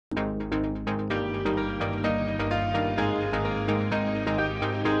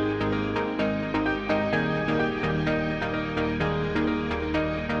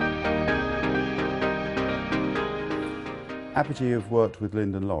Apogee have worked with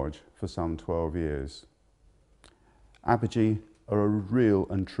Linden Lodge for some 12 years. Apogee are a real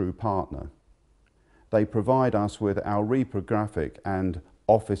and true partner. They provide us with our reprographic and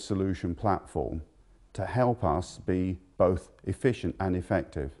office solution platform to help us be both efficient and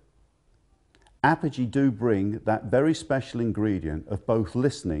effective. Apogee do bring that very special ingredient of both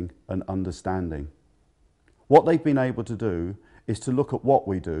listening and understanding. What they've been able to do is to look at what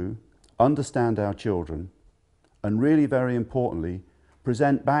we do, understand our children, and really very importantly,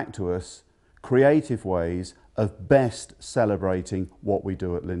 present back to us creative ways of best celebrating what we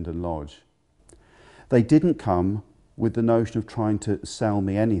do at Linden Lodge. They didn't come with the notion of trying to sell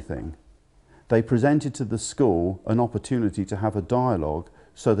me anything. They presented to the school an opportunity to have a dialogue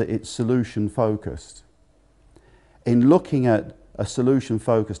so that it's solution focused. In looking at a solution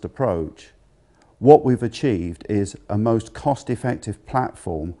focused approach, what we've achieved is a most cost-effective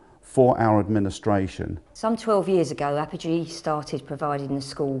platform for our administration. Some 12 years ago, Apogee started providing the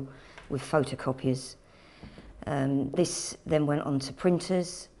school with photocopiers. This then went on to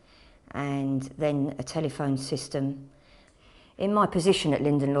printers and then a telephone system. In my position at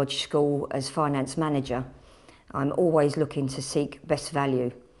Linden Lodge School as finance manager, I'm always looking to seek best value,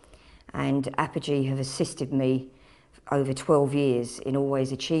 and Apogee have assisted me over 12 years in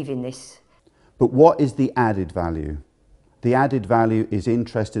always achieving this. But what is the added value? The added value is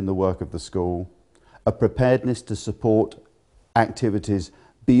interest in the work of the school, a preparedness to support activities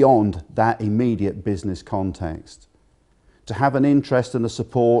beyond that immediate business context, to have an interest and a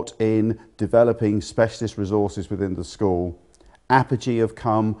support in developing specialist resources within the school. Apogee have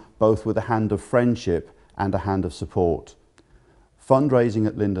come both with a hand of friendship and a hand of support. Fundraising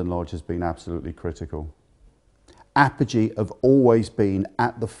at Linden Lodge has been absolutely critical. Apogee have always been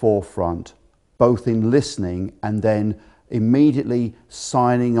at the forefront, both in listening and then immediately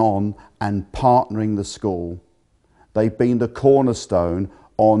signing on and partnering the school. They've been the cornerstone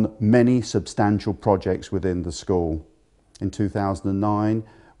on many substantial projects within the school. In 2009,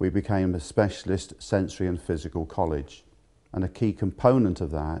 we became a specialist sensory and physical college, and a key component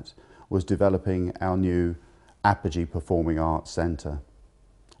of that was developing our new Apogee Performing Arts Centre.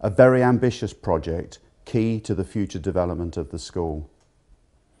 A very ambitious project, key to the future development of the school.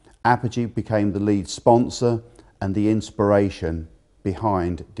 Apogee became the lead sponsor and the inspiration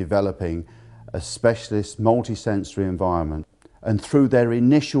behind developing a specialist multisensory environment. And through their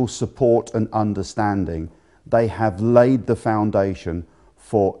initial support and understanding, they have laid the foundation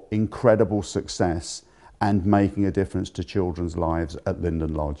for incredible success and making a difference to children's lives at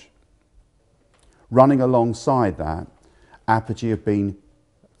Linden Lodge. Running alongside that, Apogee have been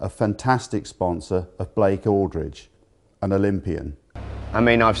a fantastic sponsor of Aldridge, an Olympian. I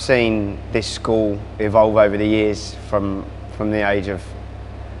mean, I've seen this school evolve over the years from the age of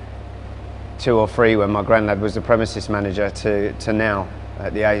 2 or 3 when my granddad was the premises manager to now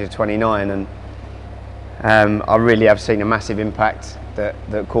at the age of 29, and I really have seen a massive impact that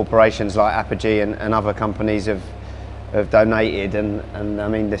corporations like Apogee and other companies have donated, and I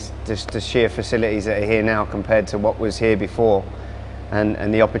mean the sheer facilities that are here now compared to what was here before,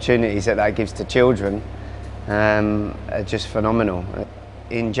 and the opportunities that gives to children are just phenomenal.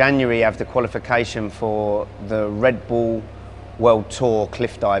 In January I have the qualification for the Red Bull World Tour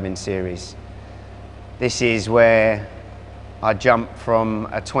Cliff Diving Series. This is where I jump from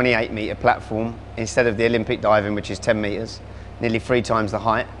a 28-metre platform instead of the Olympic diving, which is 10 metres, nearly 3 times the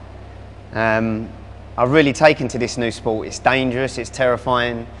height. I've really taken to this new sport. It's dangerous, it's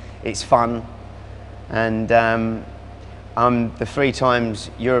terrifying, it's fun, and I'm the 3 times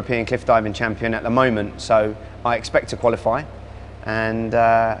European cliff diving champion at the moment, so I expect to qualify and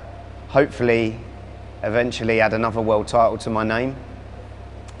hopefully eventually add another world title to my name.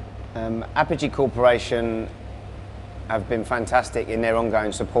 Apogee Corporation have been fantastic in their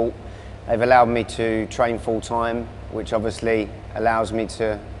ongoing support. They've allowed me to train full-time, which obviously allows me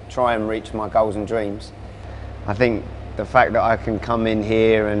to try and reach my goals and dreams. I think the fact that I can come in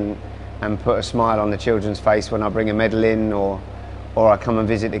here and put a smile on the children's face when I bring a medal in, or I come and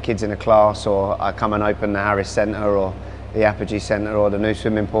visit the kids in a class, or I come and open the Harris Centre or the Apogee Centre or the new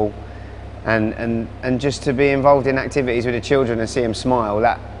swimming pool, and just to be involved in activities with the children and see them smile,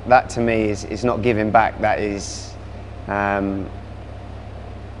 that to me is not giving back.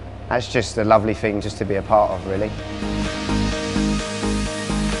 That's just a lovely thing just to be a part of, really.